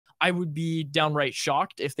I would be downright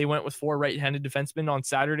shocked if they went with 4 right-handed defensemen on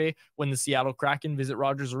Saturday when the Seattle Kraken visit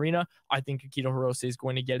Rogers Arena. I think Akito Hirose is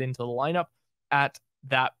going to get into the lineup at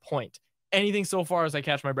that point. Anything so far as I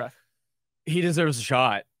catch my breath? He deserves a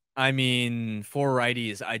shot. I mean, 4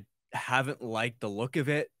 righties, I haven't liked the look of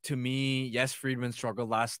it. To me, yes, Friedman struggled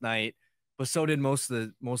last night, but so did most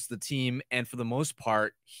of the team. And for the most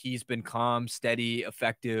part, he's been calm, steady,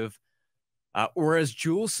 effective. Whereas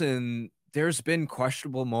Juulsen, there's been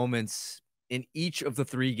questionable moments in each of the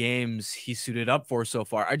 3 games he suited up for so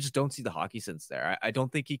far. I just don't see the hockey sense there. I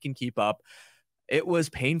don't think he can keep up. It was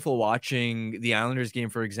painful watching the Islanders game,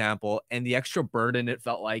 for example, and the extra burden it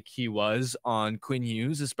felt like he was on Quinn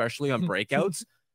Hughes, especially on breakouts.